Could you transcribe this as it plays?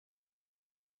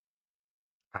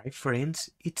Hi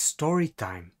friends, it's story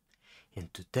time,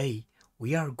 and today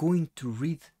we are going to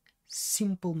read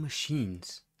Simple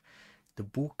Machines. The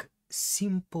book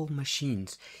Simple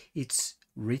Machines. It's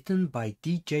written by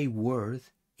DJ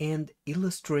Worth and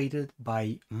illustrated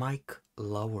by Mike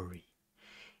Lowery.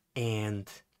 And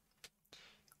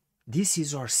this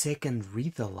is our second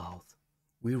read aloud.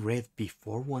 We read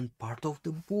before one part of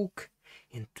the book,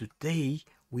 and today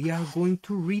we are going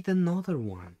to read another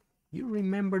one. You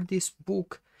remember this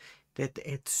book that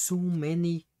had so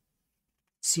many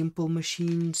simple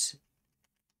machines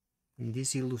in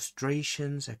these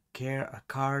illustrations, a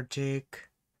car jack.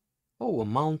 Oh, a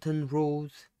mountain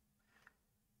road.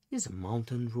 Is a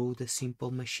mountain road a simple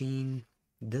machine?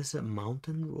 Does a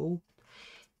mountain road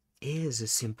is a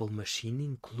simple machine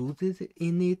included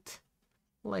in it?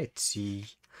 Let's see.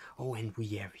 Oh, and we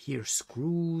have here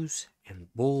screws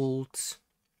and bolts.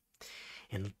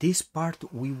 And this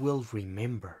part we will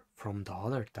remember from the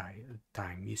other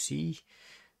time. You see,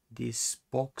 this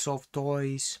box of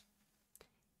toys.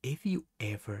 If you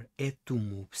ever had to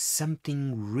move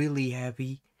something really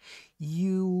heavy,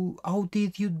 how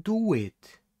did you do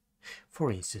it?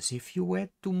 For instance, if you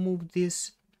had to move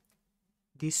this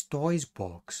toys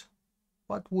box,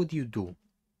 what would you do?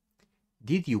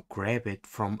 Did you grab it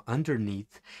from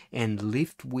underneath and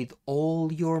lift with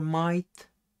all your might?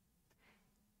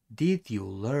 Did you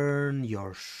lean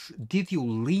your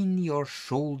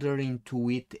shoulder into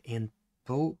it and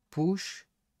push?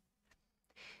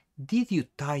 Did you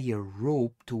tie a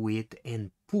rope to it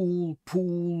and pull,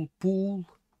 pull, pull?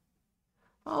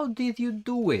 How did you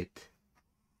do it?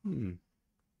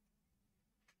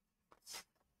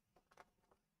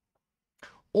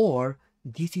 Or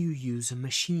did you use a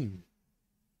machine?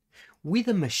 With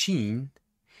a machine,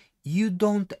 you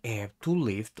don't have to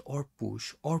lift or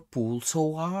push or pull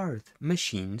so hard.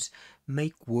 Machines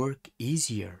make work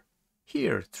easier.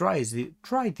 Here, try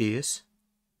this.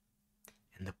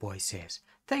 And the boy says,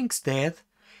 "Thanks, Dad."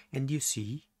 And you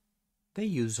see, they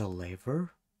use a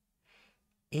lever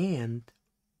and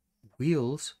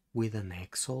wheels with an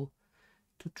axle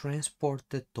to transport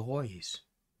the toys,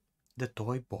 the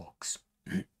toy box.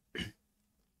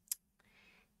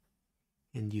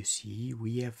 And you see,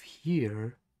 we have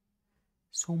here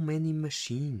so many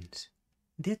machines.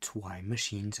 That's why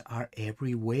machines are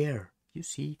everywhere. You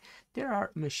see, there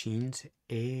are machines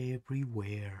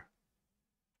everywhere.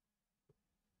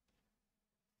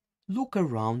 Look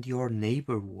around your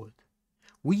neighborhood.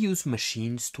 We use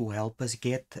machines to help us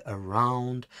get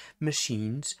around.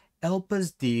 Machines help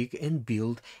us dig and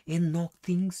build and knock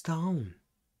things down.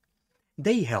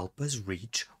 They help us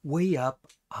reach way up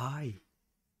high.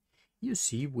 You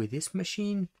see, with this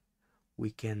machine,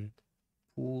 we can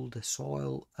pull the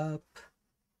soil up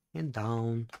and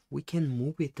down. We can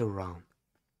move it around.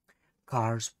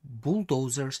 Cars,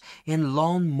 bulldozers, and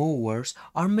lawn mowers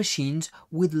are machines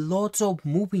with lots of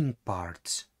moving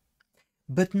parts.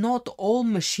 But not all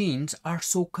machines are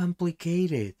so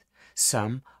complicated.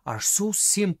 Some are so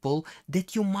simple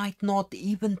that you might not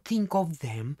even think of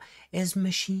them as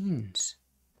machines.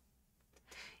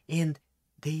 And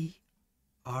they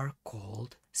are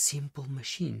called simple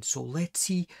machines. So let's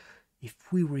see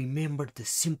if we remember the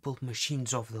simple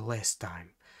machines of the last time.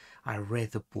 I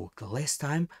read the book the last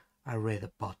time. I read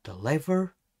about the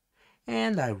lever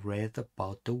and I read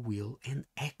about the wheel and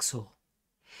axle.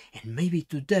 And maybe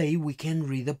today we can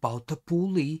read about the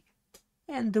pulley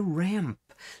and the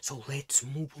ramp. So let's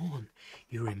move on.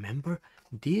 You remember,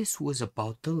 this was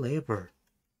about the lever.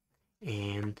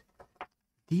 And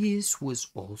this was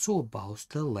also about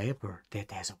the lever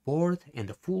that has a board and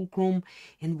a fulcrum,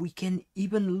 and we can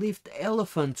even lift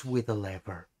elephants with a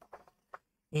lever.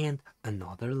 And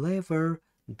another lever,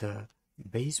 the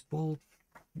baseball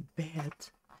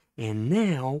bat. And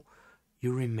now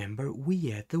you remember we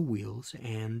had the wheels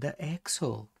and the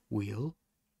axle. Wheel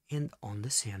and on the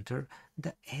center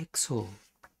the axle.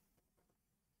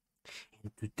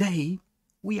 And today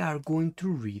we are going to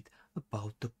read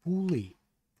about the pulley.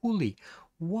 Pulley.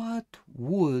 What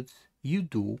would you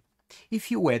do if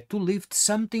you had to lift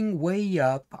something way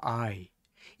up high,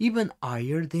 even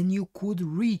higher than you could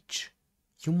reach?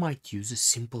 You might use a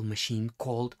simple machine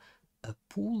called a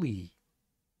pulley.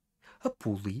 A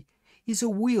pulley is a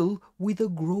wheel with a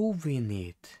groove in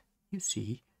it. You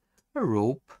see, a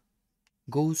rope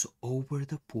goes over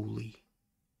the pulley,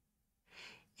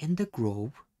 and the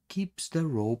groove keeps the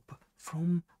rope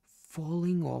from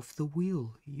falling off the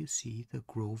wheel. You see, the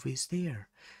groove is there.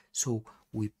 So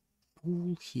we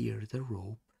pull here the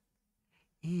rope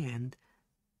and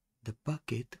the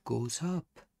bucket goes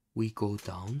up. We go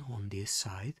down on this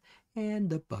side and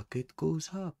the bucket goes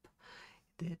up.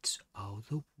 That's how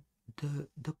the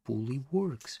the pulley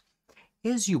works.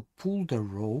 As you pull the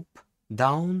rope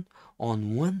down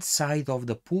on one side of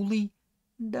the pulley,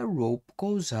 the rope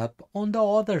goes up on the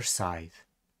other side.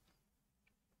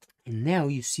 And now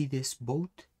you see this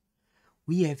boat?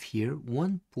 We have here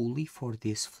one pulley for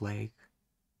this flag.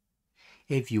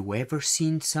 Have you ever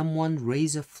seen someone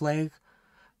raise a flag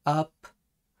up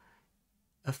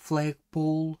a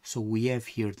flagpole? So we have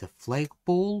here the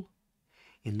flagpole,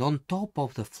 and on top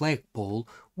of the flagpole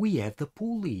we have the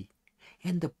pulley.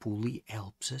 And the pulley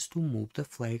helps us to move the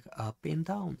flag up and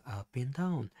down, up and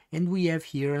down. And we have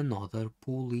here another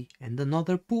pulley and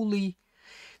another pulley.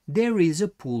 There is a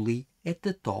pulley at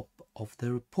the top of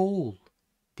the pole.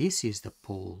 This is the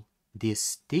pole. This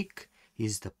stick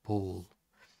is the pole.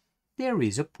 There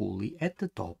is a pulley at the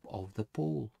top of the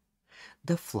pole.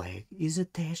 The flag is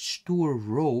attached to a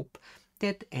rope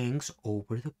that hangs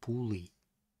over the pulley.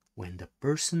 When the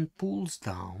person pulls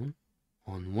down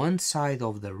on one side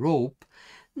of the rope,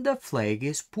 the flag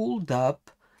is pulled up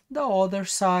the other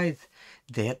side.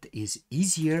 That is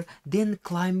easier than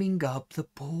climbing up the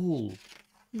pole.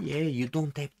 Yeah, you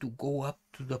don't have to go up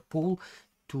to the pole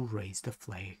to raise the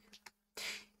flag.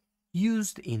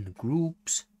 Used in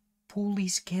groups,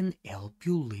 pulleys can help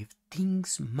you lift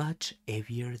things much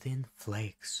heavier than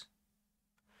flags.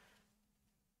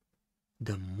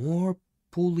 The more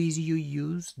pulleys you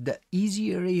use, the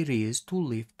easier it is to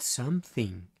lift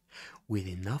something. With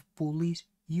enough pulleys,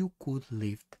 you could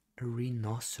lift a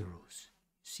rhinoceros.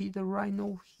 See the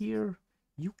rhino here?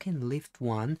 You can lift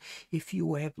one if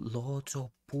you have lots of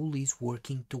pulleys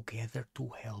working together to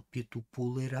help you to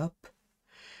pull it up.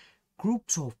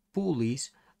 Groups of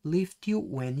pulleys lift you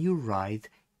when you ride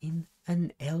in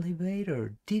an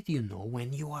elevator. Did you know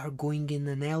when you are going in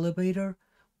an elevator,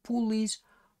 pulleys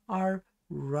are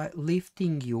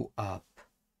lifting you up?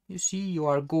 You see, you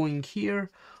are going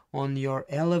here on your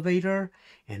elevator,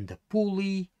 and the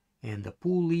pulley and the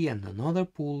pulley and another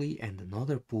pulley and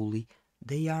another pulley,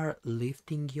 they are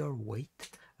lifting your weight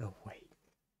away.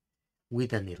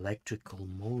 With an electrical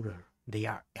motor, they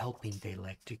are helping the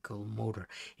electrical motor.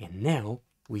 And now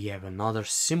we have another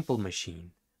simple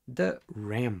machine, the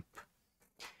ramp.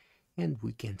 And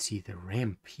we can see the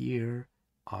ramp here,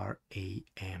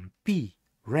 R-A-M-P,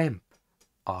 ramp,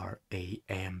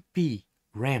 R-A-M-P,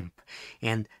 ramp.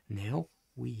 And now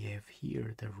we have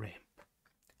here the ramp.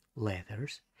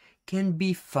 Ladders can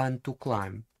be fun to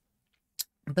climb.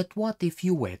 But what if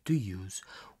you had to use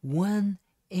one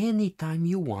anytime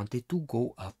you wanted to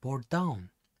go up or down?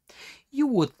 You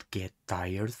would get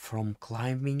tired from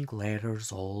climbing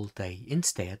ladders all day.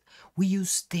 Instead, we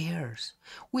use stairs,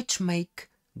 which make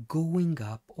going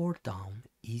up or down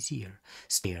easier.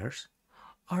 Stairs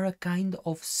are a kind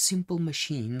of simple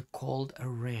machine called a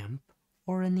ramp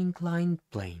or an inclined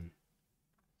plane.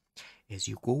 As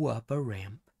you go up a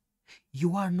ramp,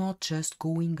 you are not just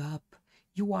going up,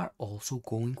 you are also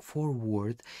going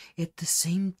forward at the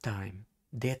same time.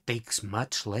 That takes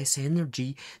much less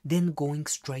energy than going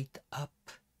straight up.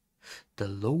 The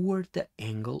lower the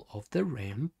angle of the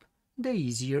ramp, the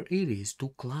easier it is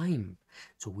to climb.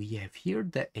 So we have here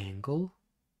the angle,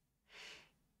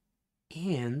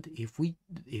 and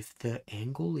if the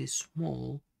angle is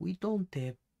small, we don't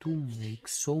have to make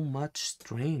so much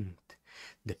strength.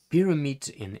 The pyramids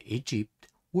in Egypt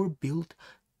were built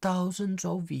thousands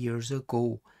of years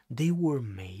ago. They were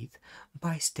made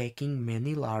by stacking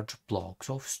many large blocks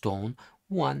of stone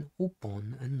one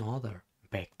upon another.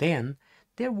 Back then,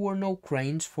 there were no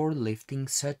cranes for lifting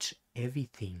such heavy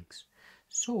things.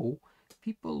 So,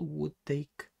 people would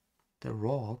take the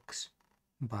rocks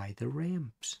by the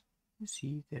ramps. You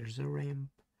see, there's a ramp,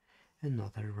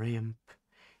 another ramp,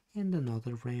 and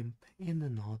another ramp, and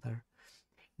another.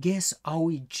 Guess how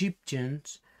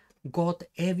Egyptians got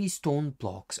heavy stone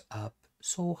blocks up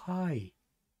so high?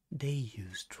 They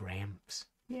used ramps.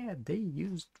 Yeah, they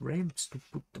used ramps to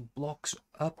put the blocks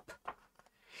up.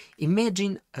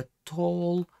 Imagine a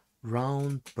tall,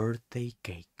 round birthday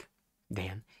cake.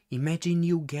 Then imagine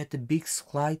you get a big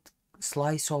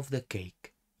slice of the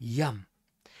cake. Yum!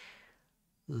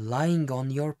 Lying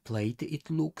on your plate, it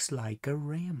looks like a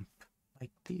ramp.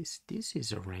 Like this. This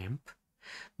is a ramp,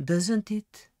 doesn't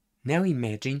it? Now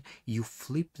imagine you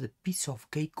flip the piece of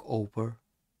cake over.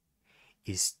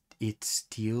 It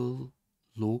still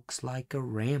looks like a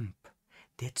ramp.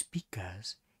 That's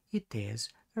because it has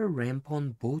a ramp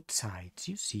on both sides.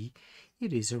 You see,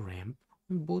 it is a ramp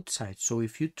on both sides. So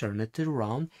if you turn it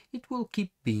around, it will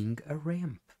keep being a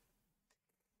ramp.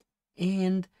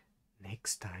 And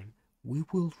next time we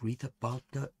will read about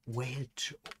the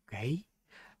wedge, okay?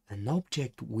 An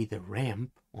object with a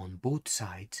ramp on both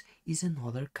sides is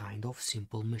another kind of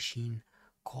simple machine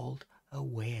called a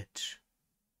wedge.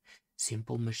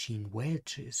 Simple machine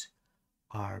wedges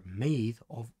are made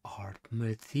of hard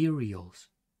materials,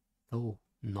 though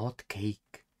not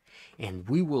cake. And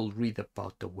we will read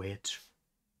about the wedge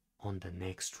on the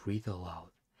next read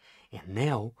aloud. And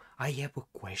now I have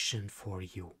a question for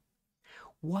you.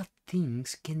 What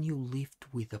things can you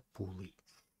lift with a pulley?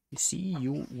 You see,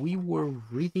 we were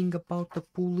reading about the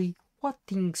pulley. What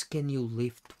things can you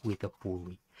lift with a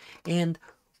pulley? And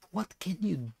what can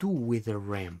you do with a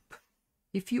ramp?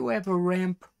 If you have a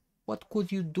ramp, what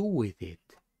could you do with it?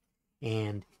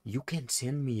 And you can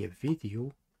send me a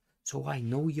video so I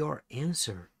know your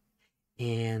answer.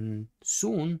 And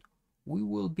soon we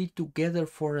will be together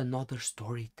for another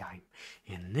story time.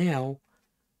 And now,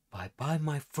 bye bye,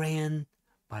 my friend.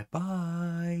 Bye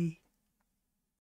bye.